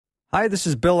Hi, this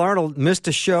is Bill Arnold. Missed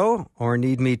a show or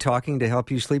need me talking to help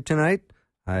you sleep tonight?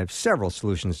 I have several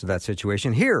solutions to that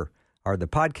situation. Here are the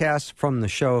podcasts from the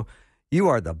show. You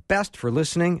are the best for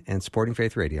listening and supporting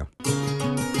Faith Radio.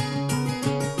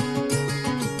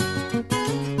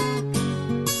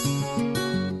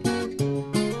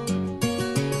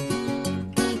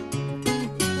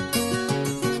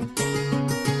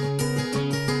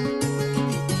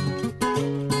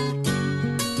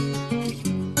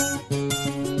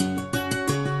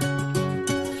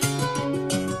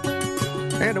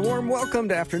 And a warm welcome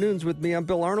to Afternoons with me. I'm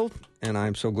Bill Arnold, and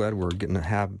I'm so glad we're getting to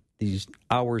have these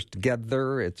hours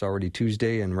together. It's already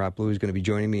Tuesday, and Rob Blue is going to be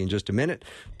joining me in just a minute.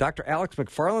 Dr. Alex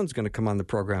McFarland is going to come on the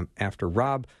program after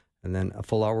Rob, and then a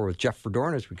full hour with Jeff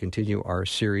Verdorn as we continue our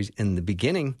series In the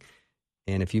Beginning.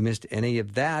 And if you missed any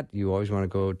of that, you always want to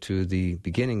go to the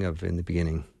beginning of In the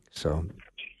Beginning. So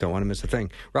don't want to miss a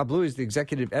thing. Rob Blue is the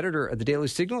executive editor of the Daily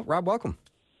Signal. Rob, welcome.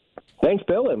 Thanks,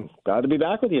 Bill. I'm glad to be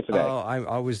back with you today. I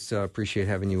always appreciate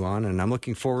having you on, and I'm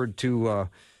looking forward to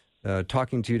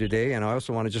talking to you today. And I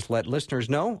also want to just let listeners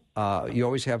know, you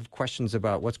always have questions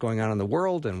about what's going on in the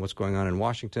world and what's going on in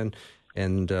Washington,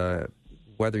 and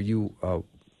whether you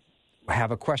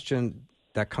have a question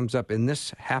that comes up in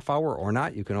this half hour or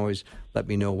not, you can always let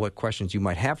me know what questions you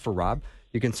might have for Rob.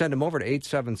 You can send them over to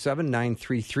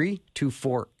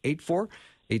 877-933-2484,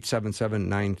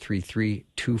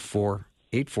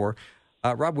 877-933-2484.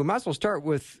 Rob, we might as well start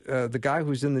with the guy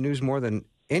who's in the news more than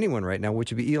anyone right now, which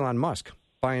would be Elon Musk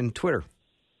buying Twitter.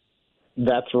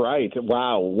 That's right.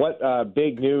 Wow, what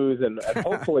big news, and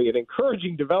hopefully an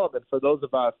encouraging development for those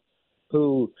of us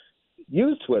who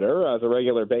use Twitter as a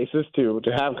regular basis to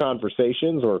have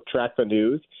conversations or track the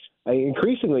news.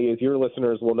 Increasingly, as your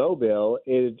listeners will know, Bill,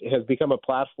 it has become a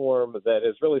platform that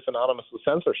is really synonymous with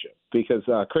censorship because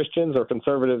Christians or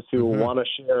conservatives who want to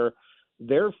share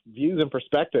their views and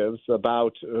perspectives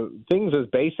about things as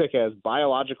basic as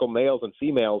biological males and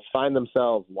females find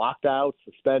themselves locked out,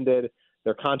 suspended,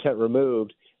 their content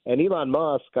removed. And Elon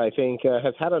Musk, I think,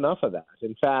 has had enough of that.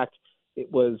 In fact,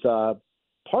 it was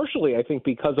partially, I think,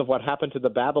 because of what happened to the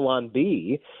Babylon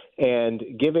Bee and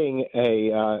giving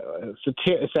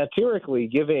satirically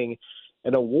giving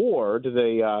an award,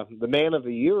 the Man of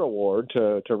the Year award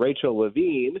to Rachel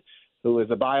Levine, who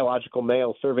is a biological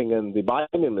male serving in the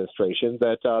Biden administration,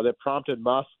 that prompted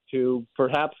Musk to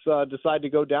perhaps decide to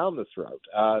go down this route.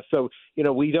 So,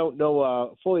 we don't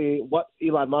know fully what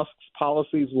Elon Musk's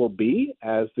policies will be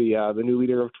as the new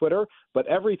leader of Twitter, but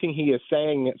everything he is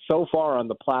saying so far on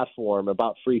the platform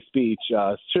about free speech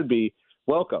should be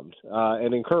welcomed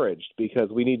and encouraged because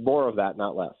we need more of that,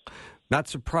 not less. Not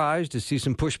surprised to see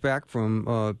some pushback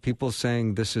from people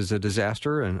saying this is a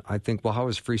disaster. And I think, well, how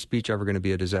is free speech ever going to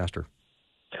be a disaster?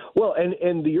 Well,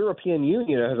 and the European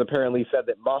Union has apparently said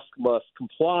that Musk must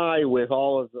comply with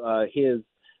all of the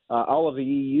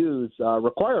EU's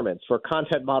requirements for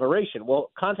content moderation.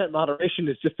 Well, content moderation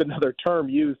is just another term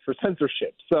used for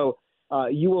censorship. So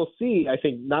you will see, I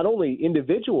think, not only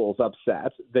individuals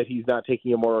upset that he's not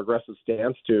taking a more aggressive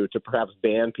stance to perhaps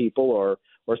ban people or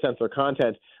censor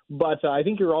content, but I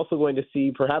think you're also going to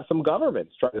see perhaps some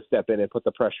governments try to step in and put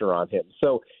the pressure on him.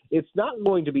 So it's not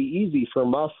going to be easy for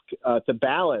Musk to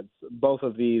balance both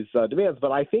of these demands.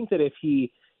 But I think that if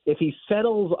he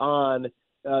settles on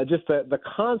just the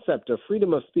concept of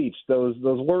freedom of speech, those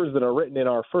words that are written in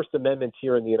our First Amendment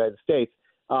here in the United States,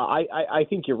 I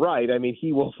think you're right. I mean,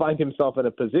 he will find himself in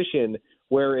a position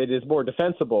where it is more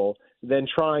defensible than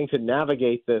trying to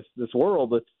navigate this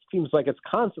world that seems like it's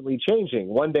constantly changing.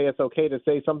 One day it's okay to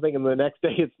say something, and the next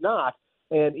day it's not.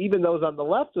 And even those on the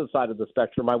left side of the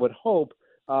spectrum, I would hope,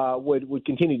 would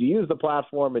continue to use the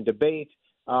platform and debate.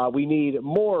 We need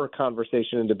more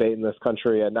conversation and debate in this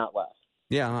country, and not less.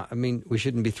 Yeah, I mean, we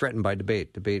shouldn't be threatened by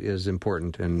debate. Debate is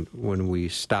important, and when we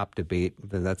stop debate,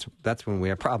 then that's when we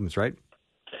have problems, right?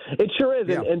 It sure is.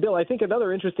 Yeah. And Bill, I think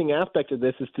another interesting aspect of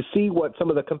this is to see what some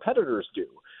of the competitors do.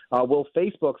 Will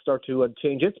Facebook start to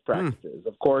change its practices?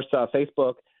 Of course,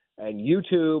 Facebook and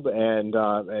YouTube and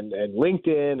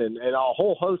LinkedIn and a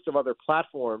whole host of other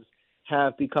platforms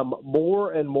have become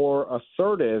more and more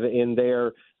assertive in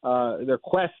their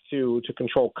quest to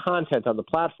control content on the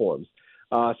platforms.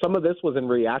 Some of this was in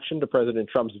reaction to President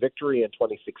Trump's victory in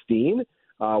 2016,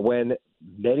 when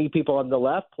many people on the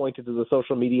left pointed to the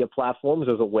social media platforms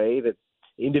as a way that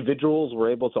individuals were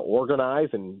able to organize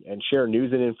and share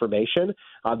news and information.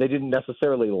 They didn't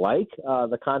necessarily like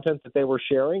the content that they were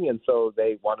sharing, and so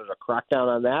they wanted a crackdown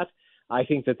on that. I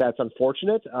think that that's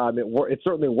unfortunate. It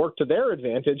certainly worked to their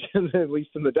advantage, at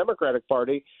least in the Democratic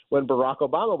Party, when Barack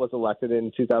Obama was elected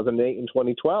in 2008 and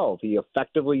 2012. He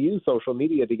effectively used social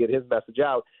media to get his message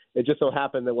out. It just so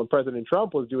happened that when President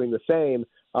Trump was doing the same,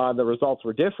 the results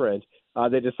were different.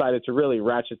 They decided to really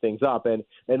ratchet things up. And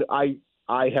I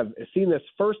have seen this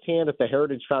firsthand at the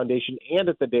Heritage Foundation and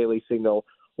at the Daily Signal,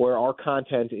 where our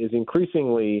content is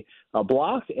increasingly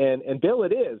blocked. And Bill,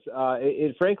 it is.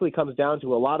 It frankly comes down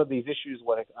to a lot of these issues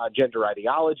when gender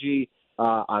ideology,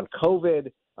 on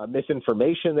COVID,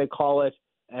 misinformation, they call it,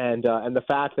 and the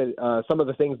fact that some of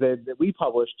the things that we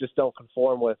publish just don't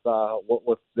conform with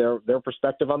their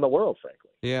perspective on the world,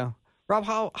 frankly. Yeah.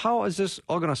 Rob, how is this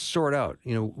all going to sort out?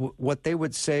 You know, what they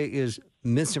would say is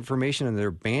misinformation and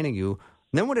they're banning you.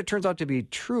 And then when it turns out to be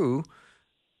true,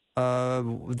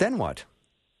 then what?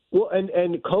 Well, and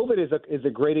COVID is a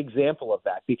great example of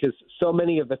that, because so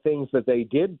many of the things that they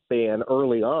did ban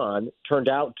early on turned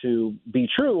out to be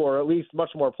true, or at least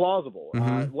much more plausible.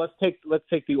 Mm-hmm. Let's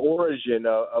take the origin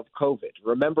of COVID.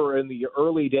 Remember, in the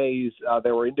early days,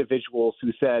 there were individuals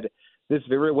who said this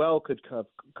very well could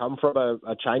come from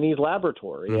a Chinese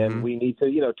laboratory, mm-hmm. and we need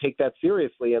to take that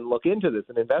seriously and look into this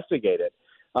and investigate it.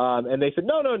 And they said,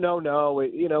 no.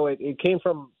 It came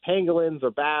from pangolins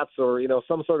or bats or,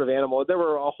 some sort of animal. There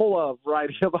were a whole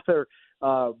variety of other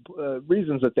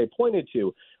reasons that they pointed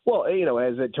to. Well,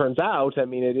 as it turns out,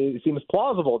 it seems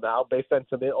plausible now based on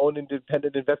some own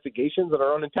independent investigations in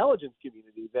our own intelligence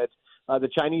community that the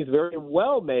Chinese very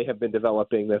well may have been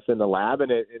developing this in the lab,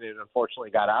 and it unfortunately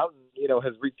got out and,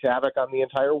 has wreaked havoc on the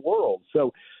entire world.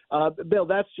 So, Bill,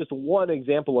 that's just one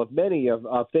example of many of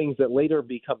things that later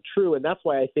become true. And that's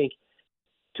why I think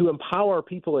to empower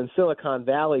people in Silicon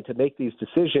Valley to make these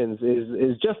decisions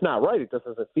is just not right. It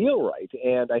doesn't feel right.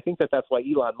 And I think that's why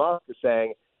Elon Musk is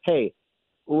saying, hey,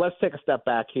 let's take a step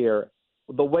back here.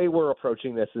 The way we're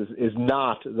approaching this is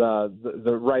not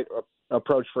the right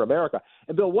approach for America.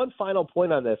 And, Bill, one final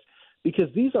point on this,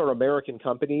 because these are American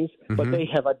companies, mm-hmm. but they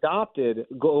have adopted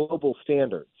global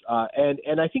standards.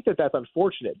 And I think that's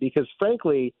unfortunate because,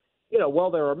 frankly,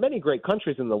 while there are many great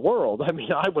countries in the world,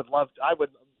 I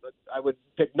would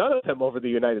pick none of them over the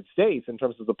United States in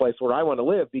terms of the place where I want to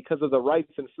live because of the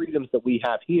rights and freedoms that we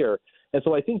have here. And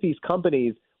so I think these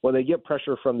companies, when they get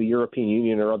pressure from the European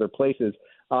Union or other places,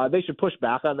 they should push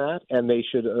back on that, and they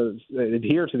should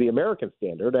adhere to the American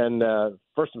standard. And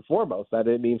first and foremost, that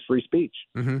it means free speech.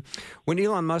 Mm-hmm. When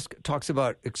Elon Musk talks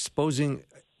about exposing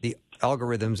the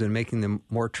algorithms and making them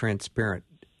more transparent,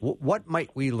 what might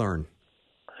we learn?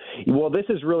 Well, this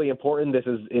is really important. This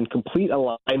is in complete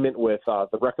alignment with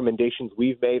the recommendations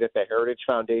we've made at the Heritage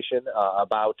Foundation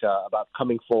about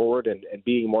coming forward and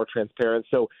being more transparent.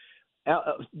 So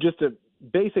just a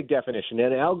basic definition,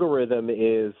 an algorithm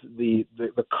is the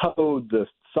code, the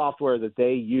software that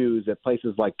they use at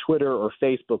places like Twitter or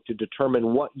Facebook to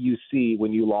determine what you see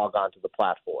when you log onto the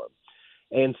platform.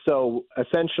 And so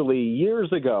essentially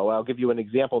years ago, I'll give you an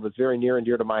example that's very near and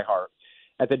dear to my heart.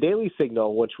 At the Daily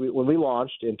Signal, when we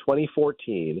launched in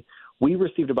 2014, we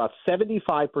received about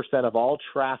 75% of all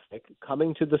traffic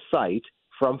coming to the site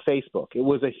from Facebook. It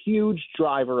was a huge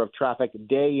driver of traffic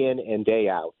day in and day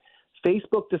out.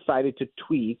 Facebook decided to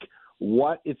tweak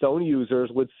what its own users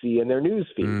would see in their news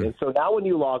feed. And so now when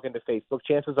you log into Facebook,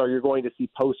 chances are you're going to see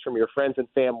posts from your friends and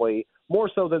family more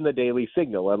so than the Daily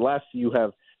Signal, unless you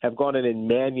have gone in and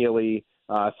manually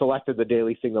selected the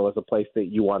Daily Signal as a place that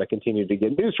you want to continue to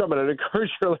get news from, and I'd encourage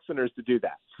your listeners to do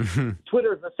that.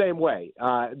 Twitter is the same way.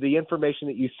 The information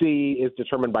that you see is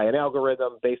determined by an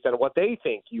algorithm based on what they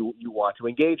think you want to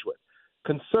engage with.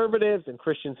 Conservatives and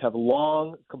Christians have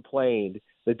long complained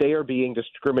that they are being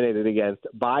discriminated against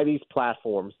by these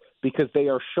platforms because they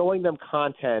are showing them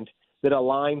content that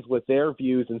aligns with their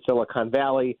views in Silicon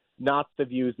Valley, not the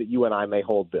views that you and I may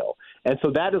hold, Bill. And so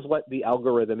that is what the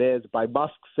algorithm is. By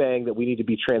Musk saying that we need to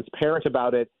be transparent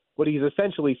about it, what he's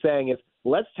essentially saying is,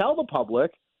 let's tell the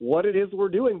public what it is we're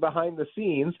doing behind the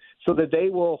scenes so that they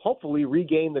will hopefully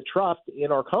regain the trust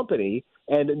in our company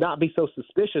and not be so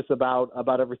suspicious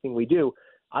about everything we do.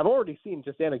 I've already seen,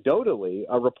 just anecdotally,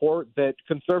 a report that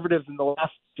conservatives in the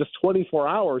last just 24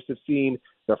 hours have seen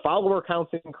their follower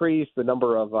counts increase, the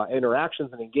number of interactions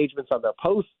and engagements on their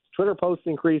posts, Twitter posts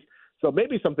increase. So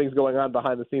maybe something's going on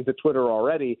behind the scenes at Twitter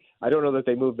already. I don't know that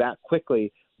they move that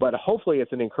quickly, but hopefully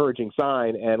it's an encouraging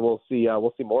sign, and we'll see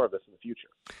more of this in the future.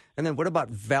 And then what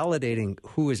about validating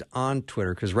who is on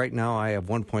Twitter? Because right now I have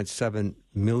 1.7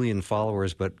 million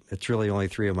followers, but it's really only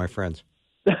 3 of my friends.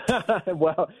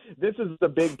 Well, this is the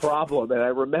big problem. And I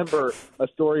remember a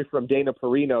story from Dana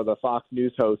Perino, the Fox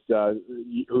News host,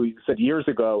 who said years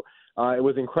ago, it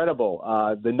was incredible,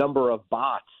 the number of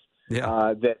bots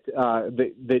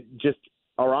that just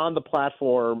are on the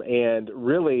platform, and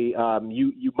really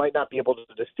you might not be able to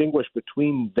distinguish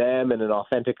between them and an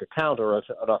authentic account or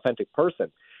an authentic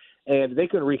person. And they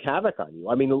can wreak havoc on you.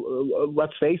 I mean,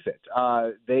 let's face it.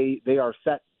 They are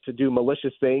set to do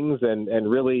malicious things and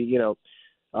really,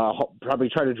 probably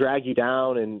try to drag you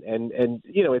down. And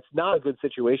it's not a good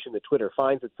situation that Twitter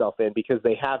finds itself in, because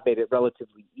they have made it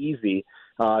relatively easy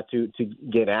to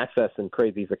get access and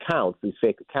create these accounts, these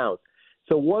fake accounts.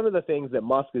 So one of the things that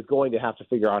Musk is going to have to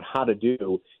figure out how to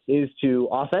do is to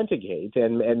authenticate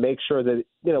and make sure that,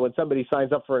 when somebody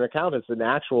signs up for an account, it's an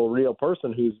actual real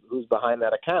person who's behind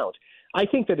that account. I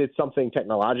think that it's something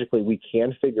technologically we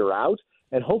can figure out.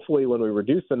 And hopefully when we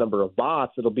reduce the number of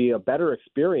bots, it'll be a better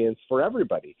experience for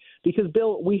everybody. Because,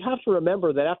 Bill, we have to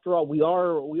remember that, after all, we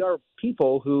are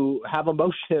people who have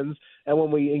emotions. And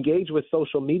when we engage with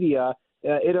social media,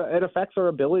 it affects our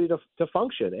ability to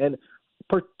function. And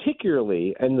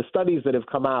particularly in the studies that have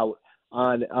come out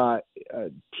on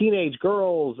teenage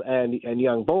girls and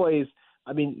young boys,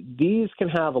 I mean, these can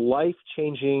have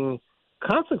life-changing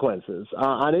consequences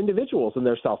on individuals and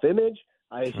their self-image.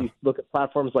 As you look at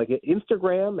platforms like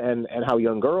Instagram and how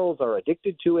young girls are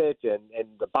addicted to it, and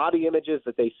the body images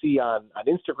that they see on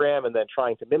Instagram, and then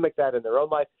trying to mimic that in their own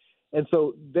life. And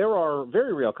so there are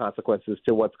very real consequences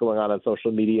to what's going on social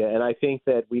media, and I think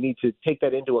that we need to take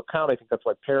that into account. I think that's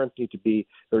why parents need to be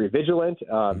very vigilant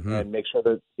and make sure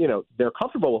that they're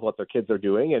comfortable with what their kids are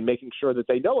doing, and making sure that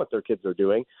they know what their kids are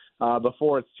doing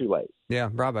before it's too late. Yeah,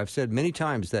 Rob, I've said many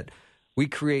times that we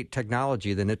create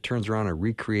technology, then it turns around and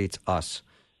recreates us.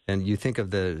 And you think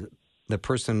of the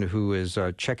person who is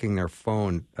checking their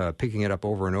phone, picking it up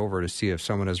over and over to see if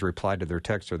someone has replied to their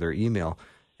text or their email,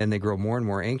 and they grow more and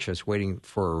more anxious waiting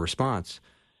for a response.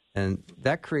 And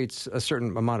that creates a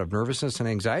certain amount of nervousness and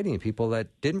anxiety in people that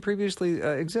didn't previously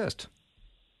exist.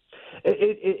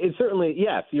 It certainly,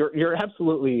 yes, you're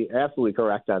absolutely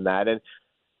correct on that. And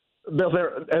Bill,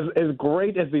 as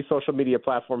great as these social media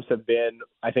platforms have been,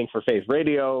 I think, for Faith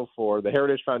Radio, for the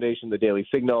Heritage Foundation, the Daily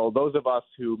Signal, those of us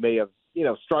who may have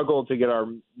struggled to get our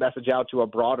message out to a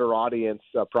broader audience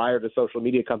prior to social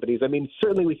media companies, I mean,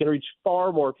 certainly we can reach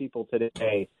far more people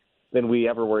today than we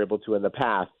ever were able to in the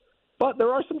past. But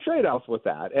there are some trade-offs with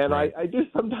that, and right. I do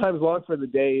sometimes long for the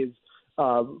days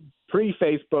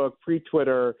pre-Facebook,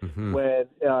 pre-Twitter, when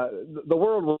the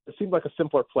world seemed like a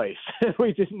simpler place.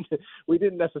 we didn't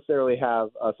necessarily have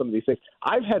some of these things.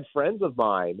 I've had friends of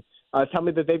mine tell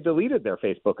me that they've deleted their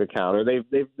Facebook account, or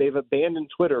they've abandoned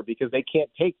Twitter because they can't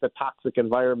take the toxic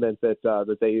environment that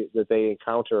they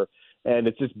encounter, and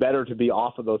it's just better to be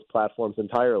off of those platforms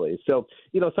entirely. So,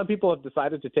 some people have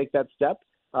decided to take that step.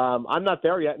 I'm not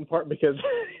there yet, in part because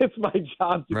it's my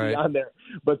job to be on there.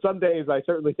 But some days I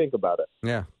certainly think about it.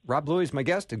 Yeah. Rob Bluey is my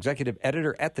guest, executive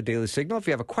editor at the Daily Signal. If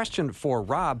you have a question for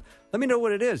Rob, let me know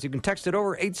what it is. You can text it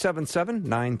over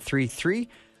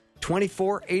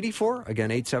 877-933-2484.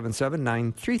 Again,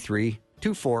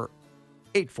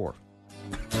 877-933-2484.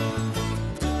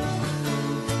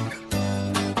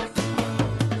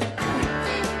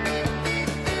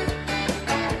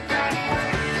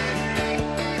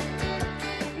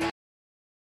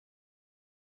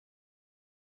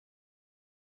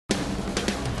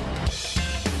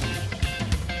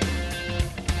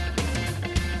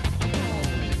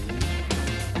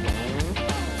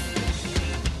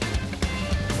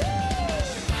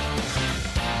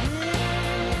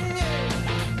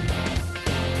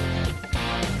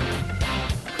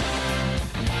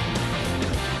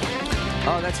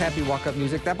 That's happy walk-up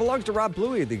music. That belongs to Rob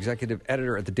Bluey, the executive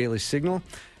editor at the Daily Signal.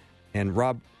 And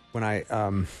Rob, when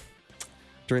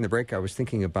during the break, I was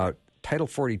thinking about Title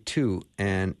 42,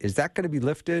 and is that going to be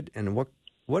lifted? And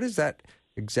what is that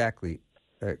exactly?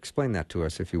 Explain that to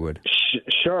us, if you would.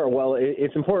 Sure. Well,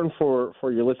 it's important for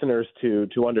your listeners to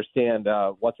understand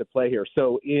what's at play here.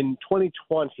 So in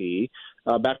 2020,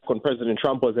 back when President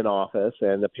Trump was in office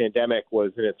and the pandemic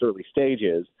was in its early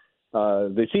stages,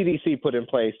 the CDC put in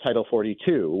place Title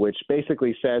 42, which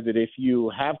basically said that if you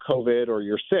have COVID or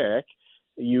you're sick,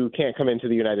 you can't come into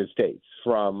the United States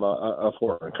from a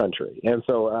foreign country. And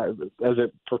so as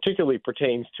it particularly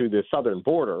pertains to the southern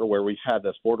border, where we've had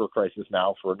this border crisis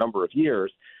now for a number of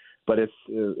years, but it's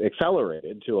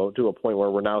accelerated to a point where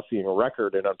we're now seeing a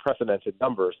record in unprecedented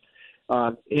numbers.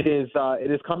 It's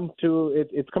coming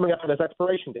up on its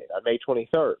expiration date on May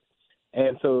 23rd.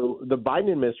 And so the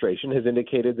Biden administration has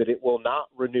indicated that it will not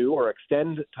renew or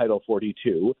extend Title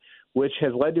 42, which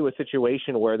has led to a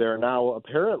situation where there are now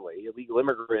apparently illegal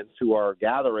immigrants who are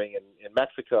gathering in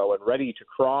Mexico and ready to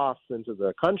cross into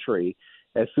the country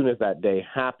as soon as that day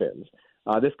happens.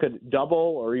 This could double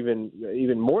or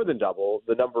even more than double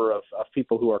the number of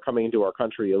people who are coming into our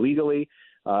country illegally,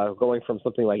 going from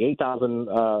something like 8,000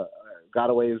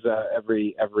 gotaways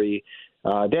every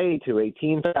day to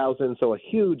 18,000. So a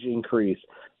huge increase.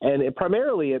 And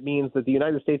primarily it means that the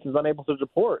United States is unable to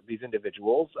deport these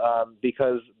individuals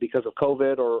because of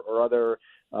COVID or other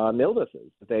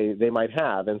illnesses that they might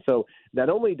have. And so not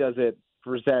only does it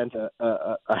present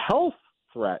a health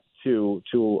threat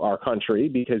to our country,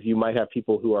 because you might have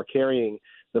people who are carrying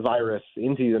the virus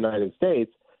into the United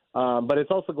States, but it's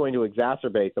also going to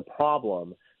exacerbate the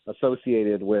problem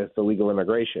associated with illegal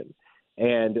immigration.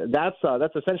 And that's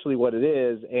essentially what it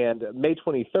is. And May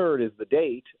 23rd is the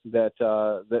date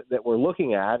that we're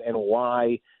looking at, and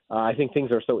why I think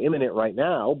things are so imminent right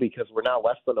now, because we're now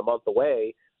less than a month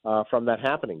away from that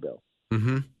happening, Bill.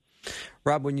 Mm-hmm.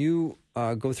 Rob, when you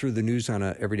go through the news on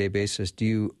an everyday basis, do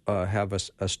you have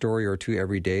a story or two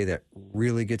every day that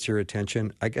really gets your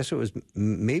attention? I guess it was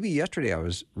maybe yesterday I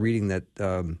was reading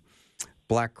that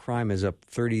black crime is up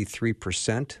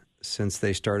 33% since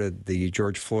they started the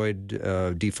George Floyd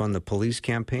defund the police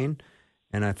campaign.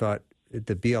 And I thought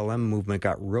the BLM movement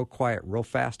got real quiet real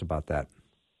fast about that.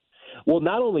 Well,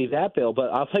 not only that, Bill, but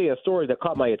I'll tell you a story that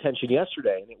caught my attention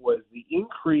yesterday, and it was the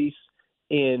increase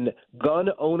in gun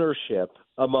ownership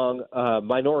among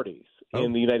minorities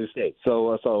in the United States.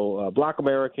 So Black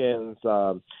Americans,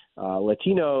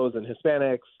 Latinos, and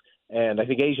Hispanics, and I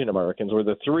think Asian Americans were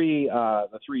the three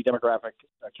demographic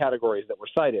categories that were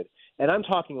cited. And I'm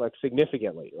talking like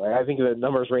significantly. Right? I think the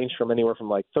numbers range from anywhere from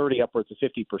like 30 upwards to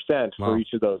 50% for each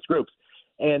of those groups.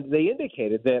 And they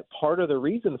indicated that part of the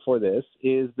reason for this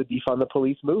is the defund the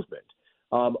police movement.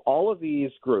 All of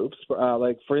these groups,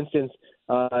 like for instance,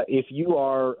 if you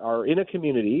are in a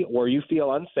community where you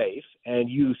feel unsafe and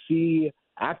you see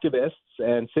activists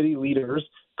and city leaders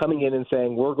coming in and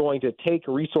saying, we're going to take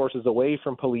resources away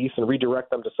from police and redirect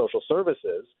them to social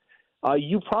services,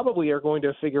 you probably are going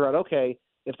to figure out, okay,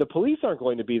 if the police aren't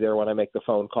going to be there when I make the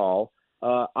phone call,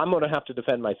 I'm going to have to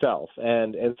defend myself.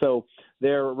 And so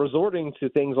they're resorting to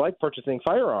things like purchasing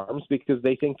firearms because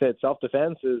they think that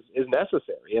self-defense is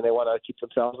necessary, and they want to keep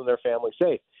themselves and their family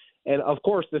safe. And, of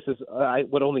course, this is, I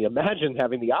would only imagine,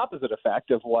 having the opposite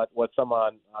effect of what some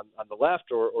on the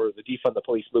left or the defund the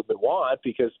police movement want,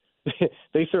 because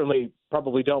they certainly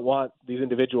probably don't want these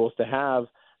individuals to have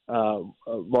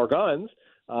more guns.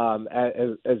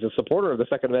 As a supporter of the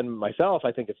Second Amendment myself,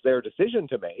 I think it's their decision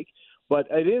to make. But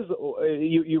it is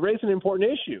you raise an important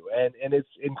issue, and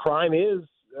crime is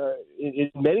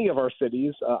in many of our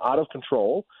cities out of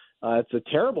control. It's a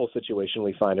terrible situation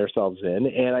we find ourselves in,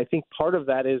 and I think part of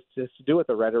that is to do with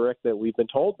the rhetoric that we've been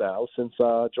told now since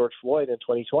George Floyd in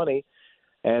 2020.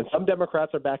 And some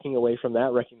Democrats are backing away from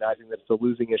that, recognizing that it's a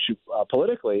losing issue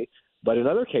politically. But in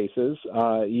other cases,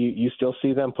 you still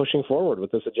see them pushing forward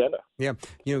with this agenda. Yeah.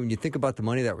 When you think about the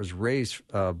money that was raised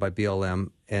by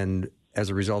BLM and as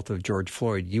a result of George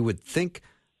Floyd, you would think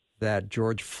that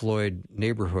George Floyd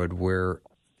neighborhood where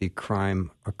the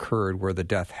crime occurred, where the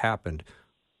death happened,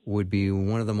 would be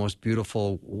one of the most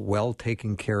beautiful, well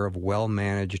taken care of, well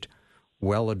managed,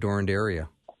 well adorned area.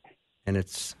 And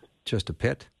it's just a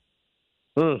pit.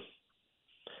 And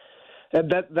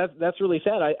that's really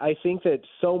sad. I think that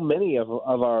so many of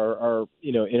our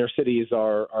inner cities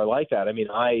are like that. I mean,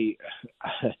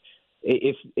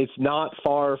 it's not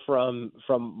far from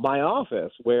my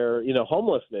office where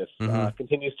homelessness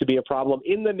continues to be a problem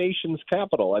in the nation's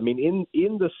capital. I mean,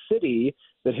 in the city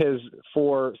that has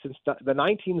since the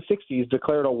 1960s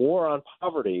declared a war on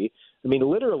poverty. I mean,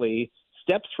 literally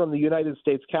steps from the United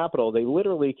States Capitol, they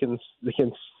literally can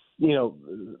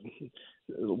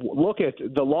look at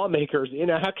the lawmakers in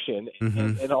action,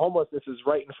 and homelessness is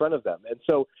right in front of them. And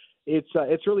so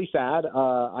it's really sad.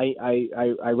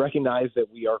 I recognize that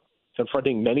we are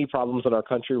confronting many problems in our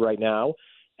country right now,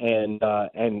 and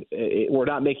we're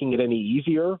not making it any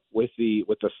easier with the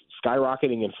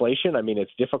skyrocketing inflation. I mean,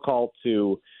 it's difficult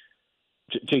to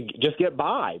just get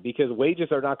by because wages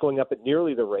are not going up at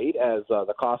nearly the rate as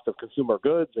the cost of consumer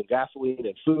goods and gasoline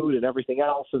and food and everything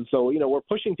else. And so, we're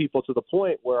pushing people to the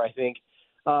point where I think,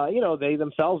 they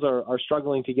themselves are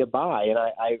struggling to get by. And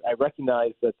I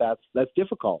recognize that that's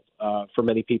difficult for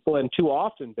many people. And too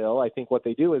often, Bill, I think what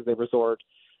they do is they resort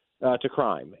to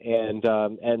crime. And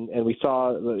we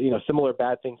saw, similar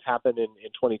bad things happen in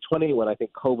 2020 when I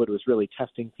think COVID was really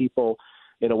testing people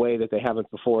in a way that they haven't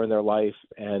before in their life.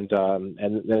 And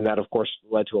then that, of course,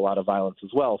 led to a lot of violence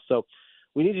as well. So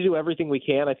we need to do everything we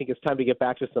can. I think it's time to get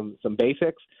back to some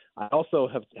basics. I also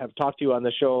have talked to you on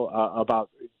the show about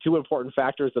two important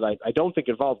factors that I don't think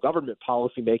involve government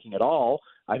policy making at all.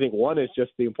 I think one is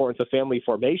just the importance of family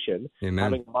formation. Amen.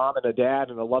 Having a mom and a dad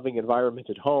and a loving environment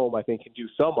at home, I think, can do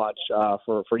so much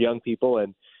for young people.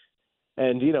 And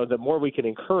the more we can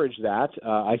encourage that,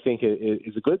 I think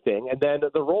is a good thing. And then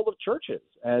the role of churches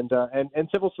and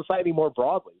civil society more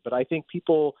broadly. But I think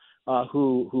people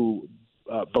who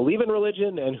believe in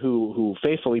religion and who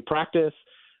faithfully practice,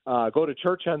 go to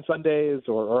church on Sundays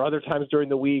or other times during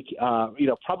the week,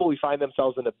 probably find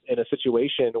themselves in a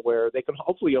situation where they can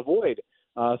hopefully avoid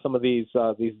some of these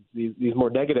more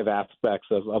negative aspects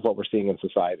of what we're seeing in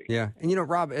society. Yeah, and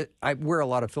Rob, I wear a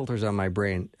lot of filters on my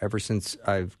brain ever since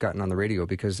I've gotten on the radio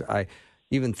because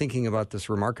even thinking about this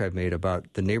remark I've made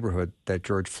about the neighborhood that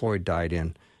George Floyd died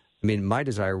in. I mean, my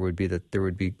desire would be that there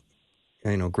would be,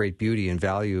 great beauty and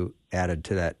value added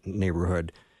to that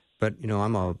neighborhood. But,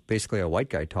 I'm basically a white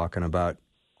guy talking about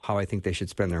how I think they should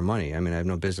spend their money. I mean, I have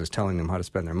no business telling them how to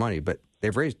spend their money, but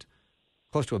they've raised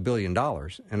close to $1 billion.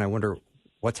 And I wonder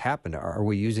what's happened. Are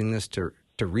we using this to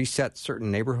reset certain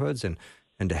neighborhoods and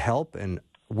to help? And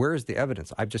where is the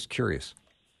evidence? I'm just curious.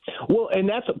 Well, and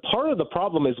that's part of the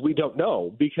problem is we don't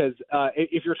know because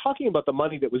if you're talking about the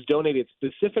money that was donated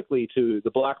specifically to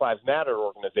the Black Lives Matter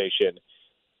organization,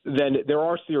 then there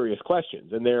are serious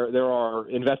questions, and there are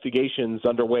investigations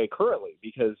underway currently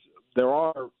because there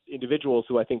are individuals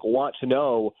who I think want to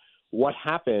know what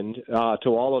happened to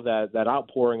all of that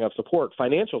outpouring of support,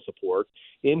 financial support,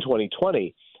 in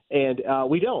 2020, and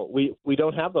we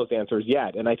don't have those answers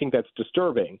yet, and I think that's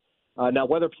disturbing. Now,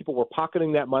 whether people were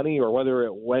pocketing that money or whether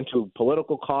it went to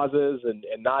political causes and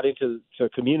not into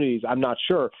communities, I'm not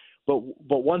sure. But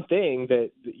one thing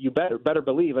that you better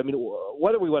believe, I mean,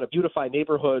 whether we want to beautify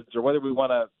neighborhoods or whether we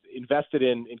want to invest it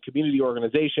in community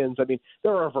organizations, I mean,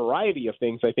 there are a variety of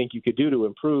things I think you could do to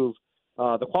improve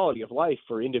the quality of life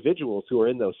for individuals who are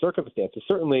in those circumstances.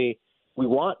 Certainly, we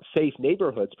want safe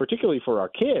neighborhoods, particularly for our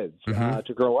kids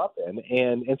to grow up in.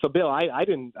 And so, Bill,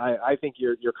 I think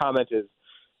your comment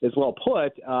is well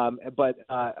put.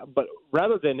 But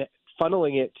rather than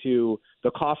funneling it to the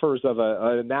coffers of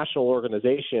a national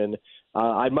organization,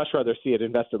 I'd much rather see it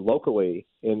invested locally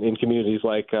in communities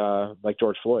like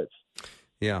George Floyd's.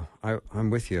 Yeah, I'm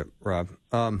with you, Rob.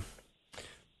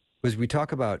 As we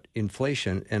talk about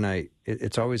inflation, and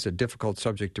it's always a difficult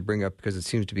subject to bring up because it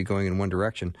seems to be going in one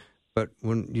direction. But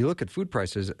when you look at food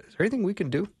prices, is there anything we can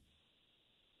do?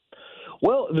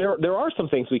 Well, there are some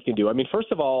things we can do. I mean,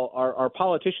 first of all, our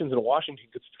politicians in Washington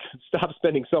could stop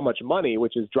spending so much money,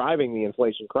 which is driving the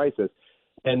inflation crisis.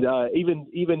 And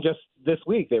even just this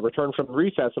week, they returned from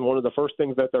recess, and one of the first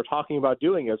things that they're talking about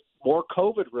doing is more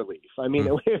COVID relief. I mean,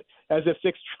 as if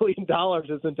 $6 trillion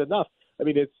isn't enough. I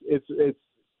mean, it's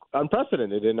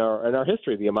unprecedented in our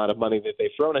history, the amount of money that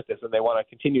they've thrown at this, and they want to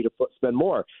continue to spend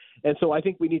more. And so I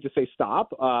think we need to say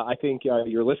stop. I think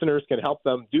your listeners can help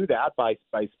them do that by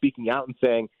speaking out and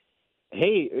saying,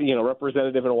 hey,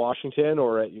 representative in Washington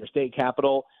or at your state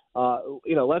capitol,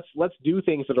 let's do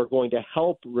things that are going to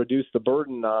help reduce the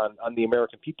burden on the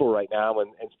American people right now,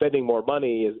 and spending more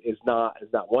money is not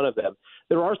one of them.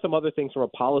 There are some other things from a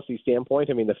policy standpoint.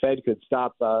 I mean, the Fed could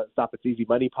stop its easy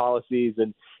money policies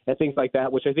and things like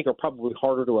that, which I think are probably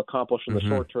harder to accomplish in the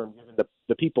short term given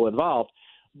the people involved.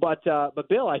 But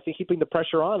Bill, I think keeping the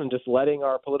pressure on and just letting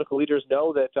our political leaders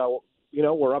know that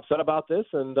we're upset about this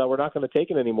and we're not going to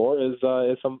take it anymore is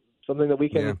something that we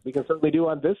can certainly do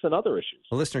on this and other issues.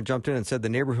 A listener jumped in and said the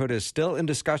neighborhood is still in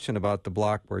discussion about the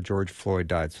block where George Floyd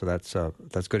died. So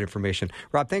that's good information.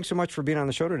 Rob, thanks so much for being on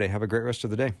the show today. Have a great rest of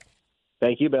the day.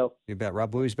 Thank you, Bill. You bet.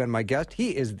 Rob Bluey's been my guest.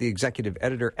 He is the executive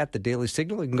editor at the Daily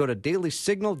Signal. You can go to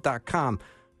dailysignal.com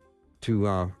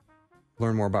to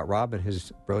learn more about Rob and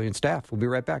his brilliant staff. We'll be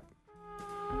right back.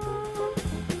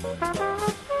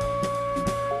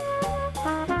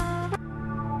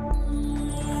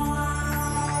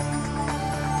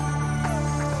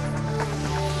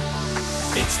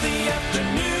 It's the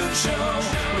afternoon show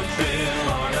with Bill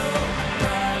Arnold.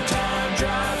 Prime time,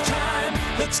 drive time.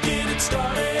 Let's get it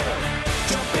started.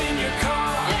 Jump in your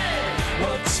car. Yeah.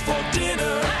 What's for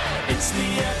dinner? Hey. It's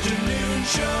the afternoon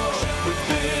show with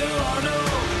Bill Arnold.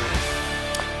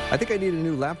 I think I need a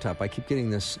new laptop. I keep getting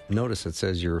this notice that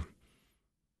says your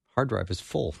hard drive is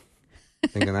full.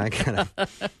 Thinking I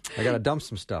gotta dump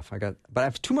some stuff. But I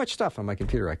have too much stuff on my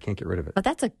computer. I can't get rid of it. But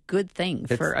that's a good thing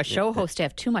for a show host to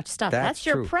have too much stuff. That's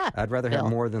your true. prep. I'd rather Bill.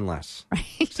 have more than less. Right.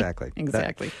 Exactly.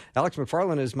 Exactly. Alex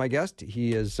McFarland is my guest.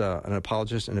 He is an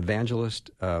apologist, an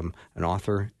evangelist, an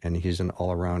author, and he's an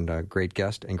all-around great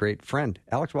guest and great friend.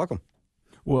 Alex, welcome.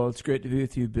 Well, it's great to be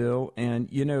with you, Bill. And,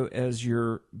 as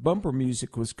your bumper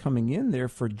music was coming in there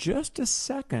for just a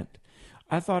second,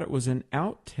 I thought it was an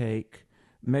outtake.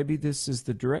 Maybe this is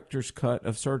the director's cut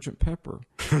of Sgt. Pepper.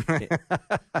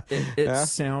 It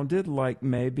sounded like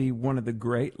maybe one of the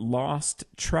great lost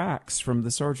tracks from the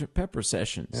Sgt. Pepper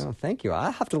sessions. Oh, thank you.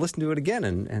 I'll have to listen to it again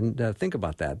and think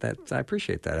about that. I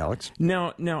appreciate that, Alex.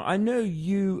 Now, I know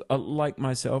you, like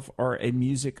myself, are a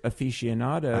music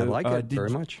aficionado. I like it very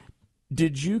much.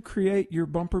 Did you create your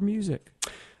bumper music?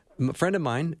 A friend of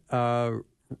mine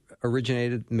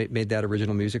made that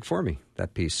original music for me,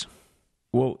 that piece.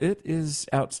 Well, it is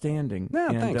outstanding.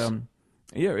 Yeah, thanks.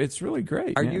 Yeah, it's really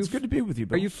great. It's good to be with you,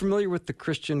 Bill. Are you familiar with the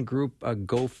Christian group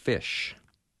Go Fish?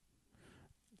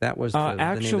 That was the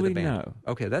name of the band. No.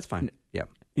 Okay, that's fine. Yeah.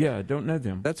 Yeah, don't know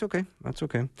them. That's okay.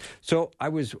 So I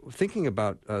was thinking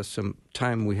about some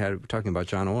time we had talking about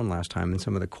John Owen last time and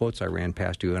some of the quotes I ran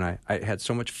past you, and I had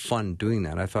so much fun doing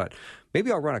that. I thought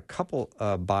maybe I'll run a couple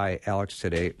by Alex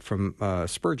today from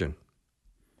Spurgeon.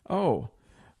 Oh,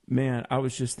 man, I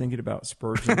was just thinking about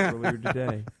Spurgeon earlier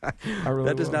today.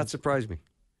 That does not surprise me.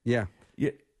 Yeah.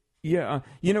 Yeah.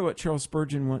 You know what Charles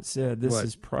Spurgeon once said? This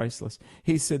is priceless.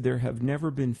 He said, "There have never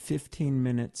been 15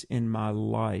 minutes in my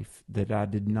life that I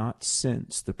did not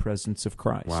sense the presence of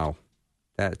Christ." Wow.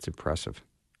 That's impressive.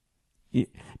 Do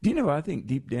you know, I think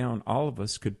deep down all of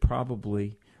us could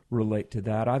probably relate to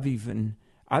that. I've even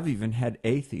had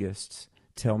atheists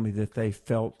tell me that they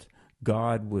felt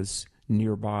God was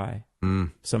nearby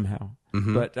somehow.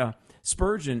 Mm-hmm. But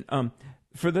Spurgeon,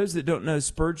 for those that don't know,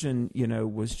 Spurgeon,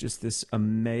 was just this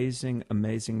amazing,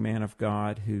 amazing man of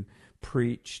God who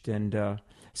preached. And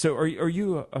so are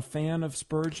you a fan of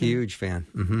Spurgeon? Huge fan.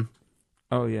 Mm-hmm.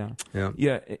 Oh, yeah.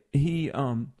 Yeah.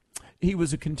 He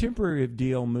was a contemporary of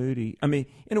D.L. Moody. I mean,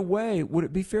 in a way, would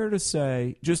it be fair to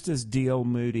say, just as D.L.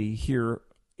 Moody here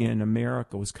in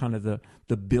America was kind of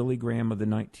the Billy Graham of the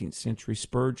 19th century,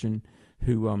 Spurgeon,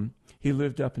 who he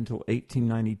lived up until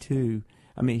 1892.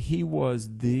 I mean, he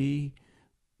was the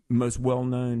most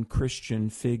well-known Christian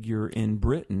figure in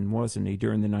Britain, wasn't he,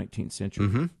 during the 19th century?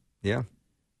 Mm-hmm. Yeah.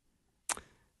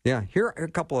 Yeah. Here are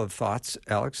a couple of thoughts,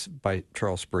 Alex, by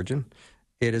Charles Spurgeon.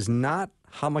 It is not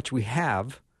how much we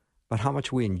have, but how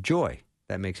much we enjoy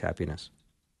that makes happiness.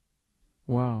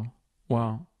 Wow.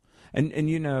 And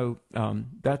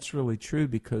that's really true,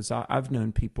 because I've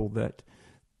known people that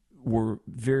were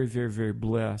very, very, very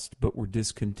blessed, but were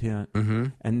discontent. Mm-hmm.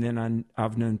 And then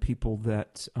I've known people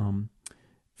that,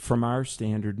 from our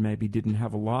standard, maybe didn't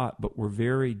have a lot, but were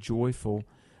very joyful.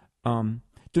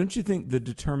 Don't you think the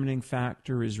determining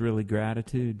factor is really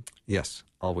gratitude? Yes,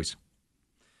 always.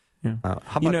 Yeah.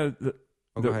 How about,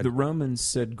 the Romans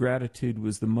said gratitude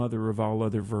was the mother of all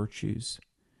other virtues.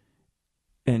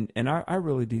 And I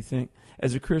really do think,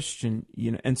 as a Christian,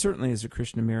 and certainly as a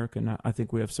Christian American, I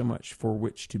think we have so much for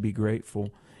which to be grateful.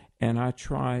 And I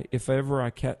try, if ever I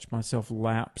catch myself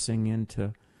lapsing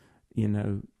into,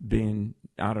 being,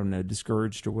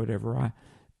 discouraged or whatever,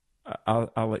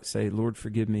 I'll like say, Lord,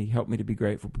 forgive me, help me to be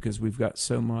grateful, because we've got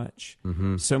so much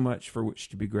for which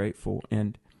to be grateful.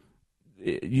 And,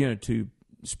 to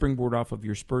springboard off of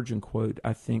your Spurgeon quote,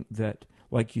 I think that,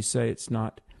 like you say, it's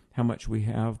not how much we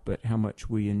have, but how much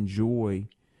we enjoy.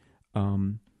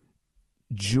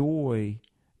 Joy,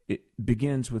 it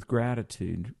begins with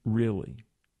gratitude, really.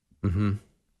 Mm-hmm.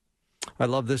 I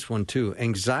love this one, too.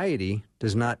 Anxiety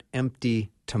does not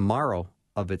empty tomorrow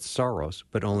of its sorrows,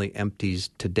 but only empties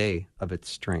today of its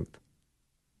strength.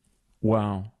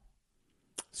 Wow.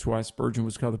 That's why Spurgeon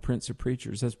was called the Prince of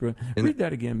Preachers. That's brilliant. Read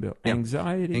that again, Bill. Yeah.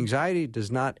 Anxiety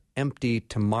does not empty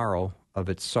tomorrow of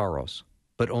its sorrows,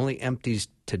 but only empties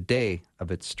today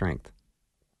of its strength.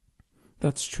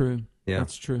 That's true. Yeah.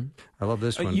 That's true. I love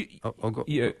this one.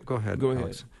 Go ahead. Go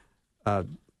Alex.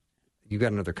 You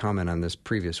got another comment on this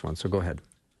previous one, so go ahead.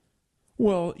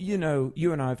 Well,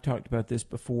 you and I have talked about this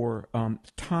before.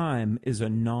 Time is a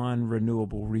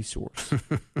non-renewable resource.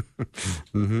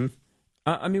 Mm-hmm.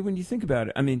 I mean, when you think about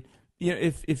it,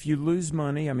 if you lose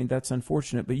money, that's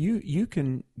unfortunate, but you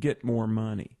can get more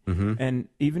money. Mm-hmm. And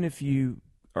even if you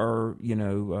are,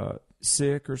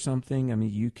 sick or something,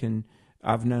 you can.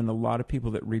 I've known a lot of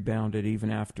people that rebounded even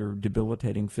after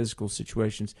debilitating physical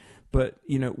situations. But,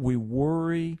 we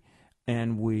worry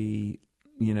and we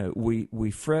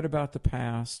fret about the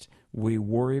past. We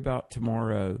worry about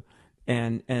tomorrow.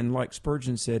 And like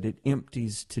Spurgeon said, it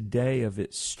empties today of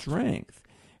its strength.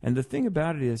 And the thing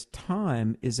about it is,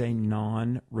 time is a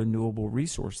non-renewable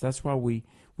resource. That's why we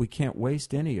can't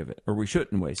waste any of it, or we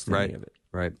shouldn't waste any of it.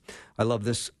 Right. I love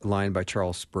this line by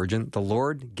Charles Spurgeon. The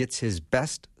Lord gets his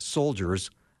best soldiers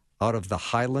out of the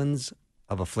highlands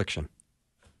of affliction.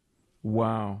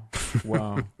 Wow.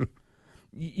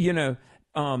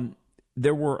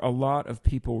 There were a lot of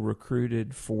people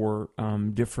recruited for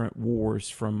different wars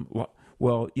from,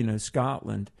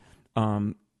 Scotland,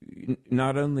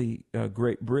 not only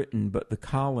Great Britain, but the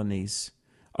colonies.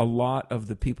 A lot of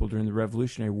the people during the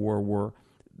Revolutionary War were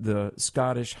the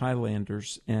Scottish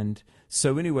Highlanders. And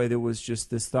so anyway, there was just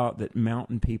this thought that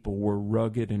mountain people were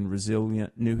rugged and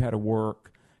resilient, knew how to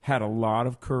work, had a lot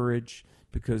of courage,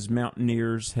 because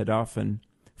mountaineers had often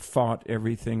fought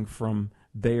everything from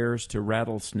bears to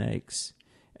rattlesnakes.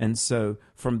 And so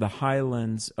from the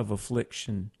highlands of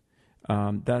affliction,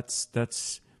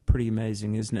 that's pretty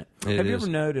amazing, isn't it? Have you ever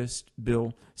noticed,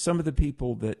 Bill, some of the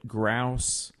people that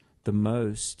grouse the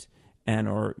most and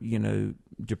are,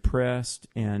 depressed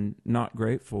and not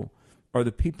grateful are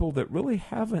the people that really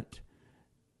haven't.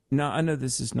 Now, I know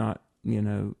this is not,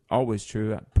 always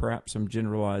true. Perhaps I'm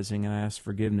generalizing and I ask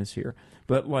forgiveness here.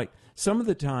 But like some of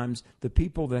the times, the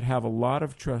people that have a lot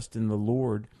of trust in the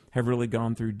Lord have really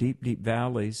gone through deep, deep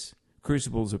valleys,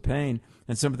 crucibles of pain.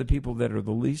 And some of the people that are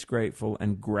the least grateful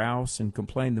and grouse and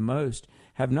complain the most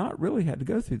have not really had to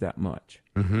go through that much.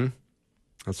 Mm-hmm.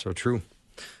 That's so true.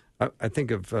 I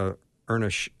think of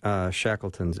Ernest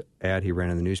Shackleton's ad he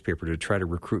ran in the newspaper to try to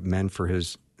recruit men for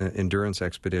his endurance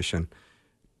expedition.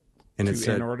 And it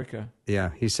said, Antarctica.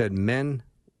 Yeah, he said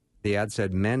the ad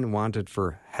said, men wanted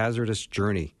for hazardous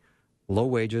journey, low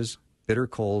wages, bitter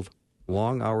cold,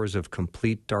 long hours of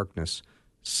complete darkness,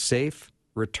 safe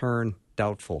return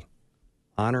doubtful,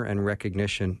 honor and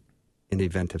recognition in the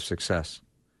event of success.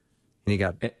 And he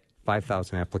got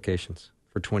 5,000 applications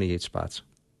for 28 spots.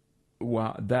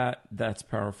 Wow, that's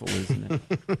powerful, isn't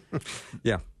it?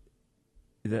 Yeah.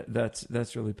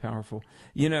 That's really powerful.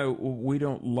 We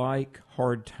don't like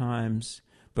hard times,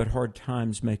 but hard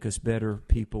times make us better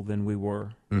people than we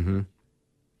were. Mm-hmm.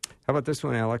 How about this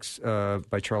one, Alex,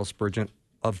 by Charles Spurgeon?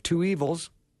 Of two evils,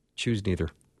 choose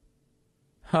neither.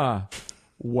 Huh.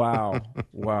 Wow.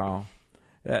 Wow.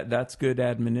 That's good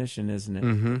admonition, isn't it?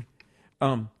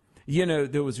 Mm-hmm.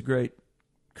 There was a great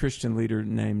Christian leader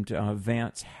named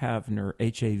Vance Havner,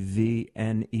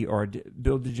 Havner.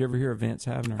 Bill, did you ever hear of Vance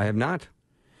Havner? I have not.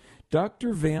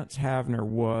 Dr. Vance Havner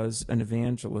was an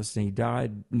evangelist, and he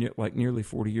died nearly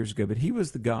 40 years ago. But he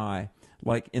was the guy,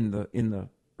 like in the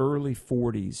early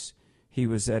 40s, he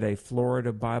was at a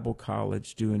Florida Bible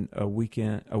college doing a week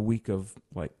of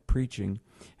like preaching,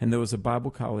 and there was a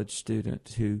Bible college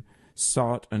student who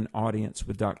sought an audience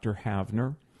with Dr.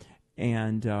 Havner,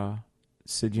 and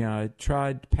said, I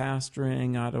tried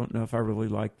pastoring. I don't know if I really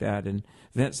like that. And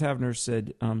Vance Havner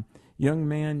said, young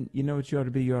man, you know what you ought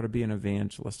to be? You ought to be an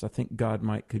evangelist. I think God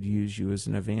could use you as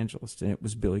an evangelist. And it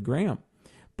was Billy Graham.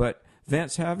 But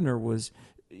Vance Havner was,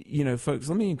 folks,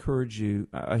 let me encourage you.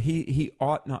 He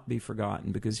ought not be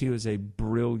forgotten because he was a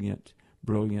brilliant,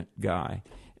 brilliant guy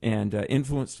and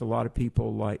influenced a lot of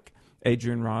people like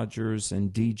Adrian Rogers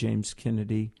and D. James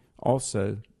Kennedy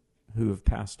also, who have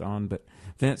passed on. But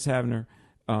Vance Havner,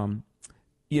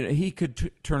 he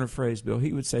could turn a phrase, Bill.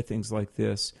 He would say things like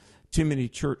this: too many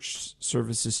church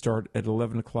services start at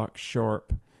 11 o'clock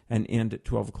sharp and end at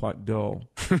 12 o'clock dull.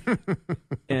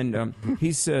 And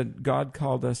he said, God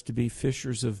called us to be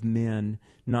fishers of men,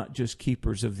 not just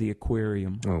keepers of the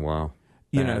aquarium. Oh, wow.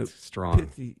 That's strong.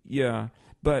 Pithy, yeah.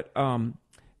 But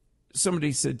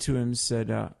somebody said to him,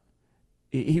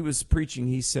 he was preaching,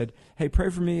 he said, hey, pray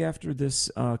for me after this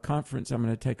conference. I'm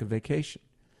going to take a vacation.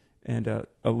 And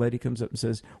a lady comes up and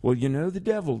says, well, the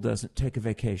devil doesn't take a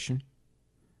vacation.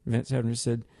 Vance Havner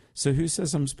said, so who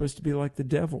says I'm supposed to be like the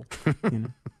devil?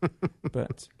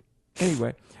 But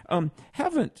anyway,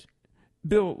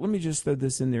 Bill, let me just throw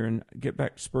this in there and get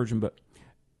back to Spurgeon, but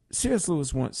C.S.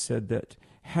 Lewis once said that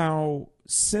how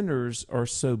sinners are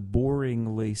so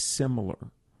boringly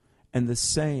similar and the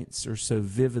saints are so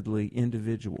vividly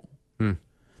individual.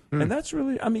 And that's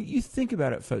really, you think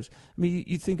about it, folks.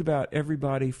 You think about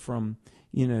everybody from,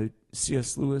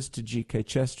 C.S. Lewis to G.K.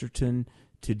 Chesterton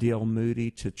to D.L. Moody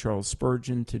to Charles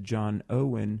Spurgeon to John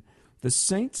Owen. The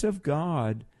saints of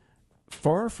God,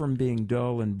 far from being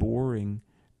dull and boring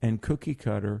and cookie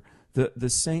cutter, the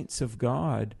saints of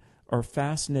God are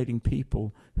fascinating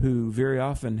people who very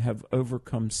often have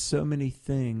overcome so many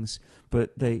things,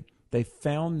 but they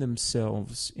found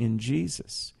themselves in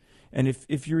Jesus. And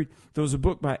if you read, there was a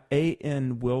book by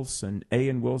A.N. Wilson.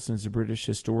 A.N. Wilson is a British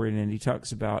historian, and he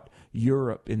talks about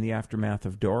Europe in the aftermath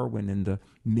of Darwin in the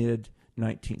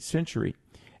mid-19th century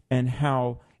and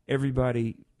how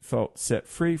everybody felt set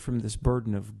free from this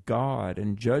burden of God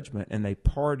and judgment, and they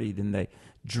partied and they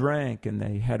drank and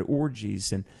they had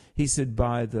orgies. And he said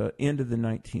by the end of the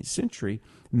 19th century,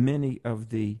 many of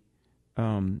the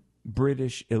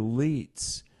British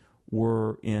elites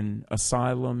were in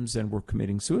asylums and were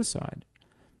committing suicide.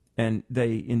 And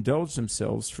they indulged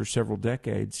themselves for several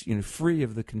decades, free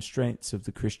of the constraints of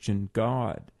the Christian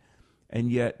God. And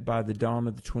yet, by the dawn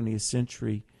of the 20th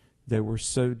century, they were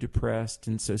so depressed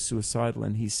and so suicidal.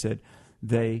 And he said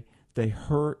they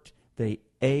hurt, they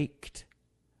ached,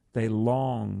 they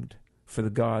longed for the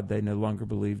God they no longer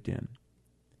believed in.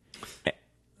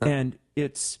 And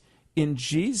it's in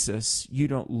Jesus, you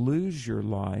don't lose your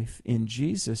life. In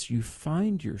Jesus, you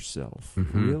find yourself,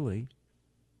 really.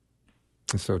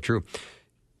 That's so true.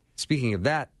 Speaking of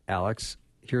that, Alex,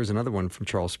 here's another one from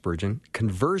Charles Spurgeon.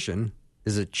 Conversion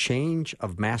is a change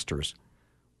of masters.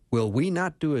 Will we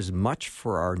not do as much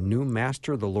for our new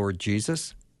master, the Lord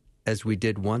Jesus, as we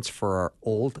did once for our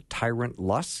old tyrant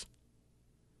lusts?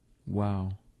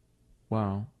 Wow.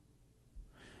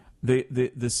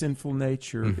 The sinful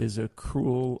nature is a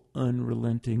cruel,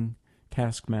 unrelenting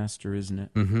taskmaster, isn't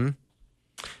it? Mm-hmm.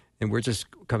 And we're just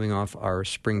coming off our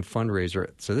spring fundraiser.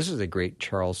 So this is a great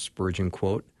Charles Spurgeon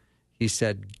quote. He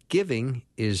said, "Giving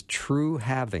is true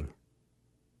having."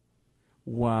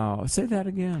 Wow. Say that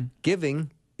again.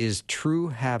 Giving is true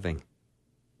having.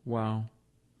 Wow.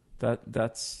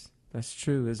 That's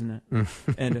true, isn't it?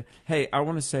 And hey, I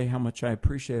want to say how much I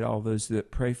appreciate all those that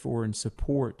pray for and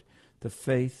support the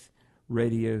Faith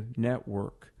Radio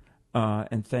Network.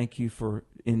 And thank you for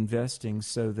investing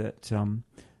so that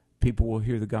people will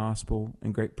hear the gospel,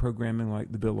 and great programming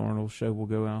like the Bill Arnold Show will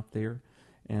go out there.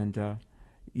 And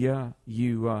you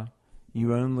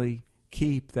only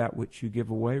keep that which you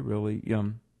give away, really.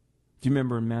 Do you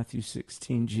remember in Matthew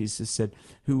 16, Jesus said,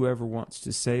 "Whoever wants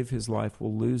to save his life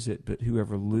will lose it, but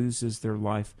whoever loses their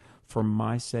life for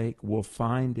my sake will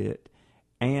find it,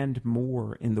 and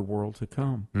more in the world to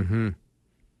come." Mm-hmm.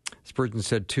 Spurgeon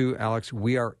said, too, Alex,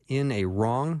 we are in a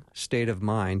wrong state of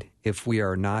mind if we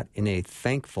are not in a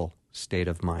thankful state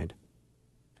of mind.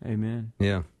 Amen.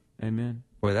 Yeah. Amen.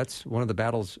 Boy, that's one of the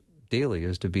battles daily,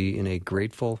 is to be in a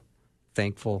grateful,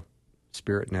 thankful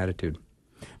spirit and attitude.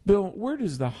 Bill, where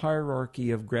does the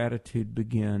hierarchy of gratitude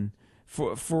begin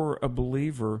for a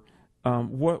believer?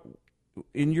 What,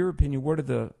 in your opinion,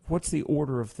 what's the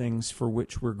order of things for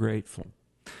which we're grateful?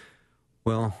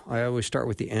 Well, I always start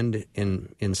with the end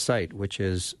in sight, which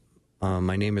is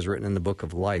my name is written in the book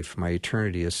of life. My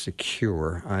eternity is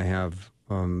secure. I have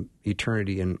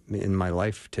eternity in my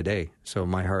life today, so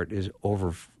my heart is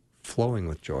overflowing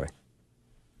with joy.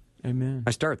 Amen.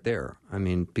 I start there. I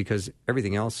mean, because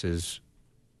everything else is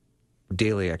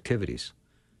daily activities.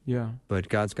 Yeah. But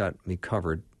God's got me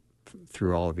covered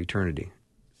through all of eternity.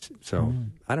 So,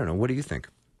 I don't know. What do you think?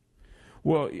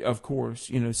 Well, of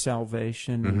course,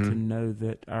 salvation and to know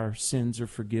that our sins are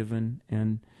forgiven.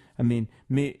 And, I mean,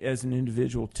 me as an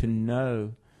individual, to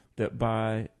know that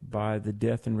by the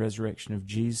death and resurrection of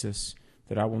Jesus,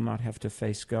 that I will not have to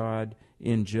face God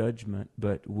in judgment,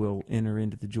 but will enter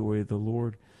into the joy of the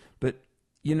Lord. But,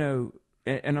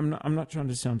 and I'm not trying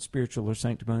to sound spiritual or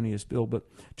sanctimonious, Bill, but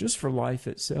just for life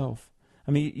itself.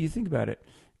 I mean, you think about it.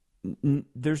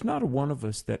 There's not a one of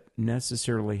us that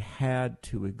necessarily had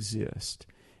to exist,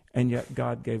 and yet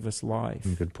God gave us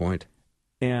life. Good point.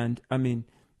 And I mean,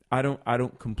 I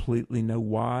don't completely know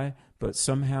why, but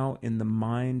somehow in the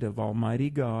mind of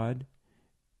Almighty God,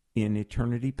 in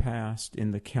eternity past,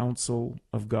 in the counsel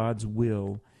of God's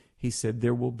will, He said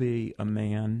there will be a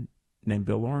man named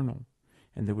Bill Arnold,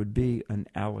 and there would be an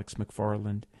Alex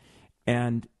McFarland.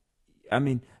 And I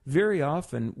mean, very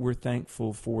often we're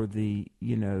thankful for the,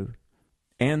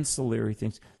 ancillary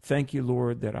things. Thank you,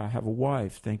 Lord, that I have a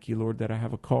wife. Thank you, Lord, that I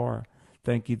have a car.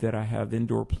 Thank you that I have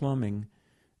indoor plumbing,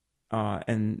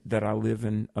 and that I live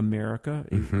in America.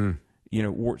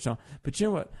 Warts on. But you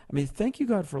know what? I mean, thank you,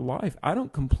 God, for life. I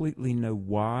don't completely know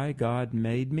why God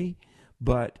made me,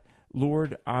 but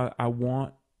Lord, I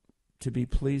want to be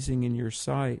pleasing in your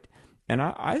sight. And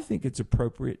I think it's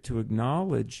appropriate to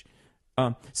acknowledge.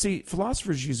 See,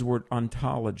 philosophers use the word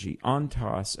ontology.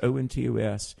 Ontos,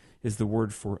 O-N-T-O-S, is the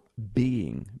word for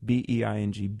being,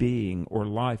 B-E-I-N-G, being or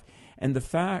life. And the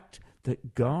fact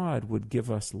that God would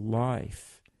give us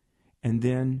life, and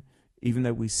then, even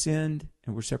though we sinned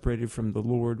and were separated from the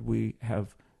Lord, we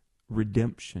have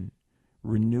redemption,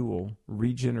 renewal,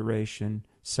 regeneration,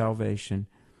 salvation.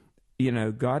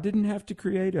 God didn't have to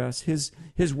create us. His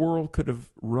world could have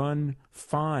run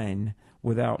fine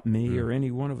without me or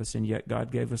any one of us, and yet God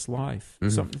gave us life.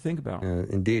 Something to think about.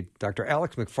 Indeed. Dr.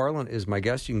 Alex McFarland is my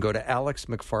guest. You can go to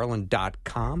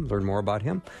alexmcfarland.com, learn more about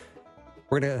him.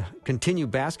 We're going to continue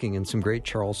basking in some great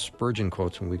Charles Spurgeon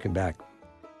quotes when we come back.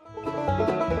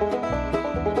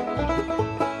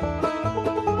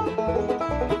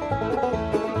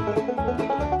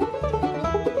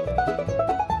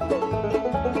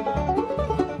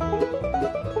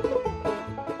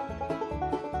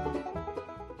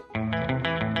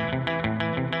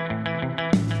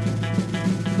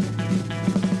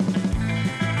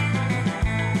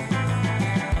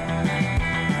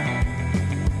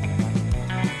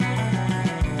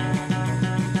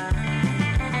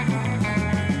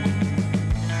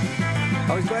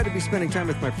 be spending time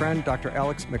with my friend, Dr.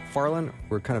 Alex McFarland.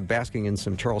 We're kind of basking in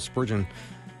some Charles Spurgeon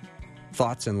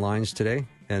thoughts and lines today.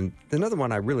 And another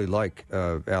one I really like,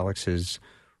 Alex, is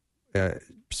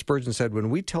Spurgeon said,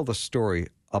 when we tell the story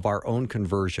of our own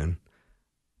conversion,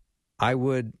 I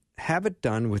would have it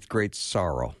done with great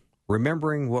sorrow,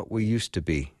 remembering what we used to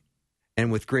be,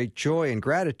 and with great joy and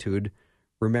gratitude,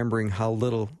 remembering how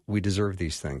little we deserve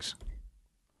these things.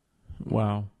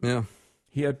 Wow. Yeah.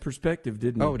 He had perspective,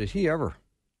 didn't he? Oh, did he ever?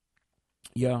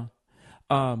 Yeah.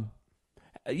 When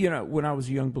I was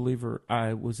a young believer,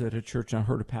 I was at a church and I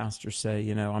heard a pastor say,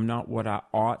 I'm not what I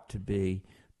ought to be,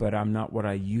 but I'm not what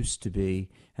I used to be.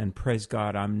 And praise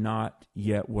God, I'm not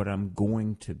yet what I'm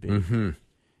going to be. Mm-hmm.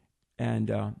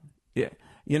 And,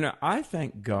 I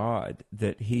thank God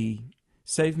that he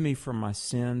saved me from my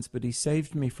sins, but he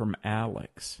saved me from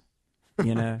Alex,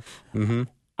 Mm-hmm.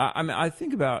 I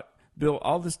think about, Bill,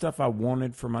 all the stuff I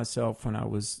wanted for myself when I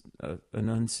was an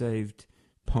unsaved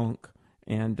punk.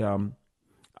 And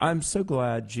I'm so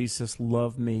glad Jesus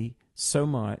loved me so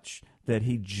much that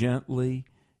he gently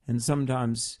and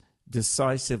sometimes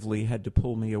decisively had to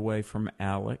pull me away from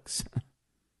Alex.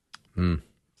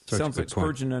 Sounds like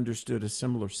Spurgeon understood a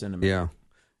similar sentiment. Yeah.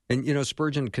 And,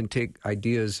 Spurgeon can take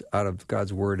ideas out of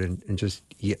God's Word and just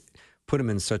put them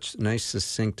in such nice,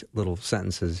 succinct little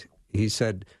sentences. He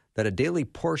said that a daily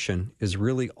portion is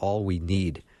really all we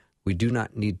need. We do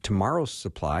not need tomorrow's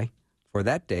supply, for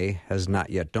that day has not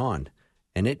yet dawned,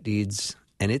 and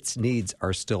its needs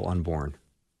are still unborn.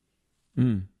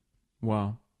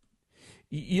 Wow.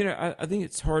 I think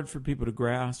it's hard for people to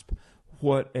grasp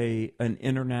what an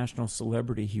international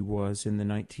celebrity he was in the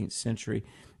 19th century.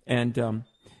 And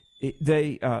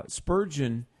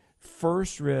Spurgeon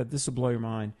first read, this will blow your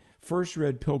mind,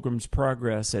 Pilgrim's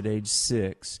Progress at age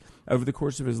 6. Over the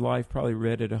course of his life, probably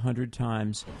read it 100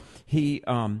 times. He,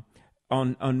 on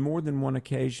more than one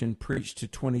occasion, preached to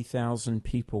 20,000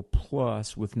 people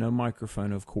plus with no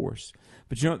microphone, of course.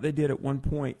 But you know what they did at one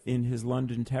point in his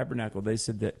London tabernacle? They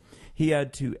said that he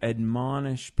had to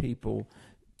admonish people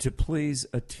to please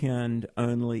attend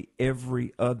only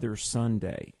every other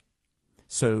Sunday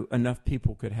so enough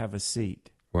people could have a seat.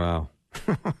 Wow.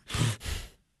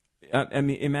 I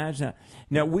mean, imagine that.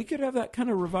 Now, we could have that kind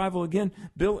of revival again.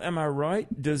 Bill, am I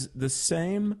right? Does the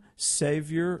same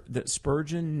Savior that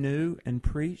Spurgeon knew and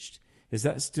preached, is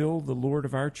that still the Lord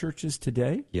of our churches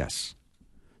today? Yes.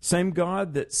 Same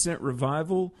God that sent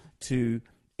revival to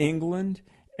England,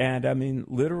 and I mean,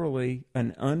 literally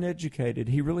an uneducated,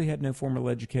 he really had no formal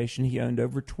education. He owned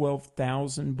over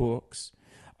 12,000 books.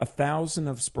 1,000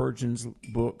 of Spurgeon's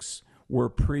books were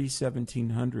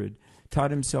pre-1700.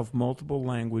 Taught himself multiple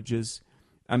languages.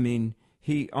 I mean,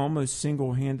 he almost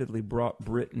single-handedly brought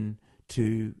Britain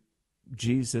to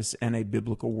Jesus and a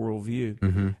biblical worldview.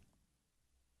 Mm-hmm.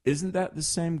 Isn't that the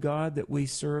same God that we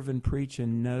serve and preach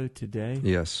and know today?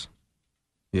 Yes.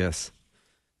 Yes.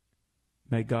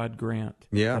 May God grant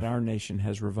that our nation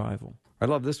has revival. I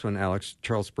love this one, Alex.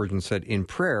 Charles Spurgeon said, in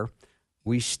prayer,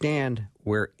 we stand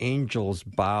where angels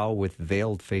bow with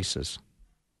veiled faces.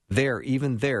 There,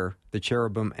 even there, the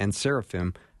cherubim and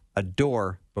seraphim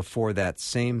adore before that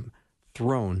same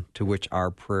throne to which our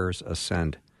prayers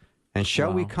ascend. And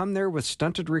shall we come there with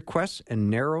stunted requests and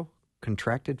narrow,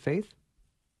 contracted faith?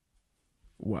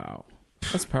 Wow.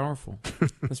 That's powerful.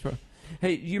 That's powerful.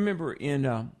 Hey, you remember in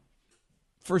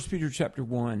 1 Peter chapter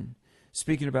 1,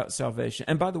 speaking about salvation,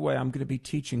 and by the way, I'm going to be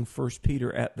teaching 1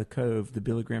 Peter at the Cove, the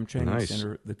Billy Graham Training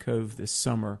Center, the Cove, this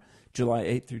summer, July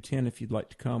 8th through 10, if you'd like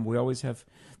to come. We always have,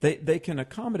 they can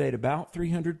accommodate about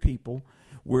 300 people.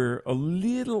 We're a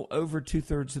little over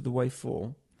 2/3 of the way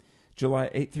full. July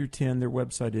 8th through 10, their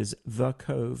website is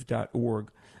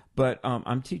thecove.org. But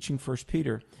I'm teaching 1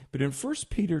 Peter. But in 1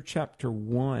 Peter chapter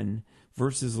 1,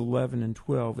 verses 11 and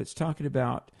 12, it's talking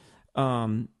about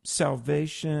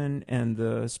salvation, and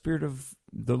the Spirit of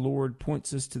the Lord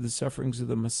points us to the sufferings of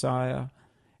the Messiah.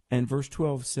 And verse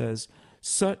 12 says,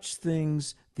 such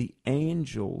things the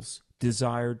angels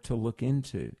desired to look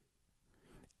into.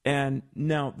 And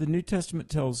now the New Testament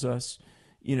tells us,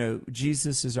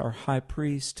 Jesus is our high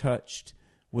priest, touched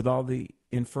with all the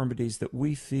infirmities that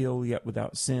we feel, yet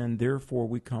without sin. Therefore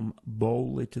we come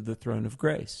boldly to the throne of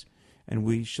grace, and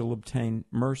we shall obtain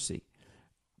mercy.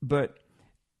 But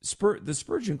the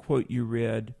Spurgeon quote you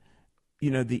read,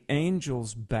 the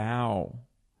angels bow,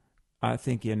 I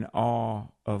think, in awe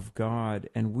of God,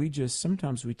 and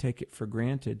sometimes we take it for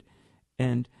granted.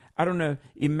 And I don't know,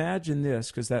 imagine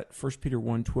this, because that 1 Peter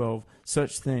 1:12,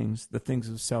 such things, the things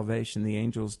of salvation, the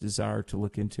angels desire to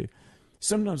look into.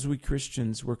 Sometimes we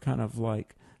Christians, we're kind of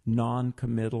like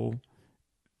non-committal,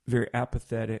 very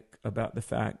apathetic about the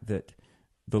fact that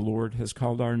the Lord has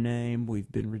called our name.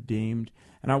 We've been redeemed.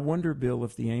 And I wonder, Bill,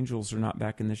 if the angels are not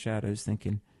back in the shadows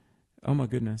thinking, oh my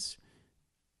goodness,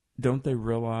 don't they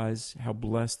realize how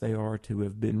blessed they are to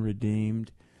have been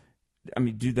redeemed? I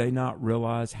mean, do they not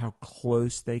realize how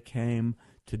close they came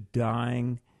to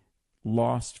dying,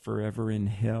 lost forever in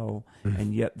hell,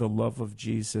 and yet the love of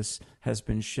Jesus has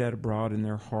been shed abroad in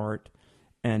their heart?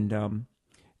 And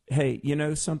hey, you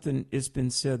know something? It's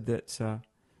been said that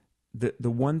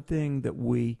the one thing that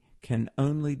we can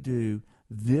only do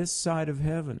this side of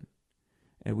heaven,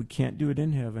 and we can't do it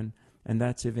in heaven, and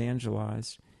that's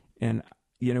evangelize. And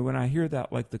you know, when I hear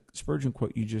that, like the Spurgeon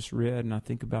quote you just read, and I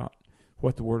think about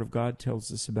what the Word of God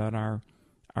tells us about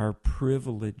our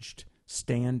privileged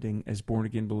standing as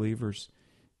born-again believers,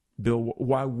 Bill,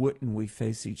 why wouldn't we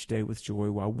face each day with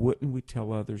joy? Why wouldn't we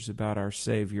tell others about our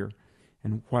Savior?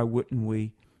 And why wouldn't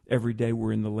we, every day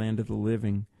we're in the land of the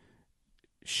living,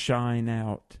 shine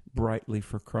out brightly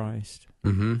for Christ?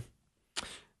 Mm-hmm.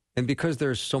 And because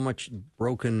there's so much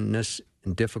brokenness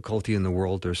and difficulty in the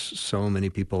world, there's so many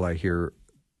people I hear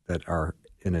that are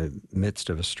in the midst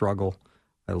of a struggle.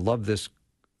 I love this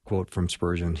quote from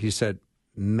Spurgeon. He said,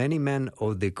 "Many men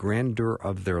owe the grandeur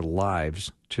of their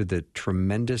lives to their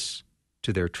tremendous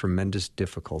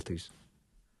difficulties."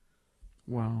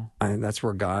 Wow. And that's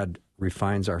where God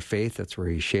refines our faith. That's where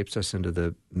he shapes us into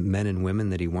the men and women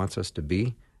that he wants us to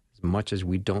be. As much as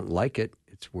we don't like it,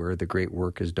 it's where the great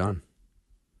work is done.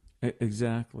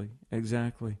 Exactly.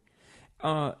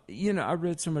 You know, I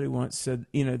read somebody once said,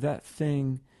 you know, that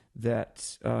thing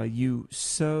that you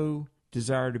so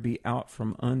desire to be out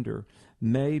from under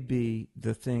may be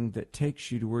the thing that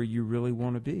takes you to where you really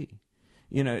want to be.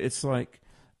 You know, it's like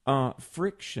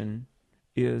friction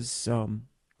is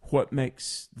what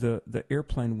makes the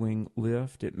airplane wing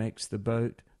lift. It makes the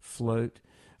boat float.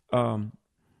 Do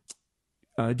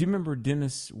you remember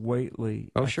Dennis Waitley?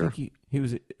 Oh, sure. I think he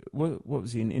was, what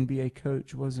was he, an NBA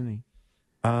coach, wasn't he?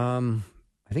 I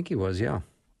think he was, yeah.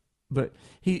 But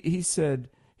he said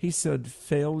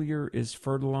failure is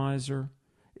fertilizer.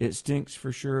 It stinks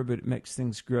for sure, but it makes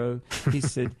things grow. He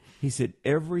said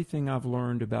everything I've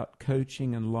learned about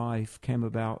coaching and life came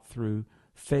about through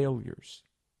failures,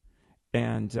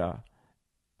 and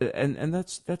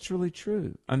that's really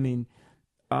true. I mean,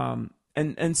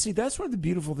 and see, that's one of the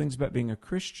beautiful things about being a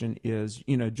Christian is,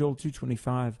 you know, Joel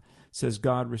 2:25 says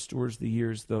God restores the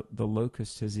years the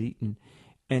locust has eaten,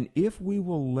 and if we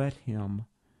will let Him,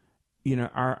 you know,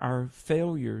 our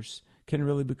failures can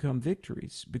really become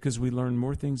victories because we learn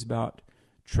more things about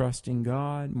trusting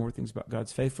God, more things about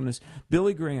God's faithfulness.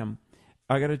 Billy Graham,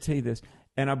 I got to tell you this,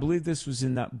 and I believe this was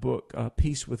in that book,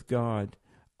 Peace with God.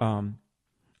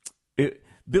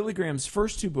 Billy Graham's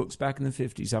first two books back in the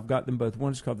 50s, I've got them both.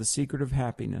 One is called The Secret of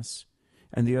Happiness,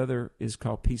 and the other is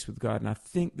called Peace with God, and I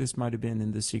think this might have been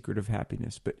in The Secret of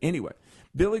Happiness. But anyway,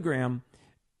 Billy Graham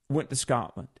went to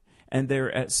Scotland. And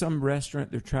they're at some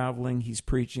restaurant, they're traveling, he's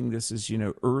preaching. This is, you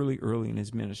know, early in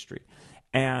his ministry.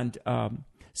 And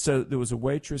so there was a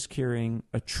waitress carrying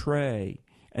a tray,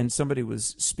 and somebody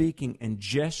was speaking and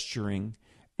gesturing,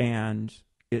 and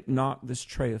it knocked this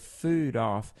tray of food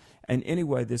off. And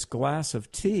anyway, this glass of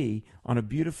tea on a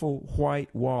beautiful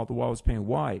white wall, the wall was painted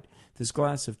white, this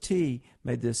glass of tea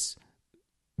made this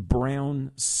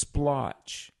brown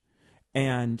splotch.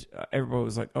 And everybody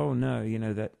was like, oh no, you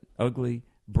know, that ugly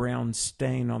brown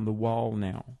stain on the wall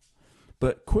now.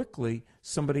 But quickly,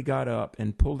 somebody got up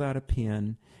and pulled out a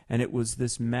pen, and it was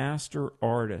this master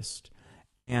artist,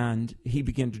 and he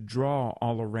began to draw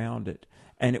all around it.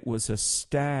 And it was a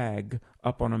stag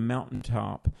up on a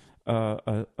mountaintop,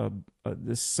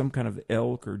 this some kind of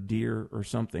elk or deer or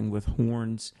something with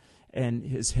horns, and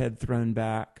his head thrown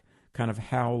back, kind of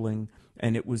howling.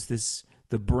 And it was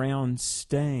the brown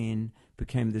stain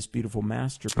became this beautiful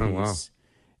masterpiece. Oh, wow.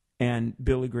 And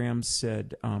Billy Graham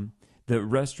said, the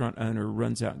restaurant owner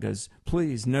runs out and goes,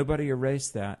 please, nobody erase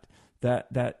that.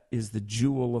 That is the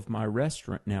jewel of my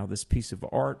restaurant now, this piece of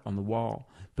art on the wall.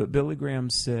 But Billy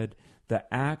Graham said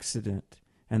the accident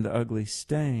and the ugly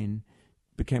stain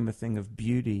became a thing of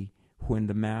beauty when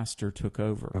the master took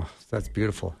over. Oh, that's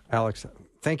beautiful. Alex,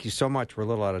 thank you so much. We're a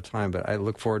little out of time, but I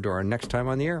look forward to our next time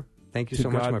on the air. Thank you so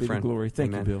much, my friend. To God be the glory.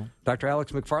 Thank Amen. you, Bill. Dr.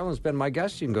 Alex McFarland has been my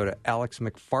guest. You can go to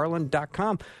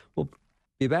alexmcfarland.com. We'll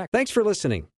be back. Thanks for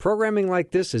listening. Programming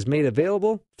like this is made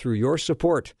available through your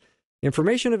support.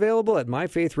 Information available at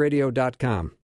myfaithradio.com.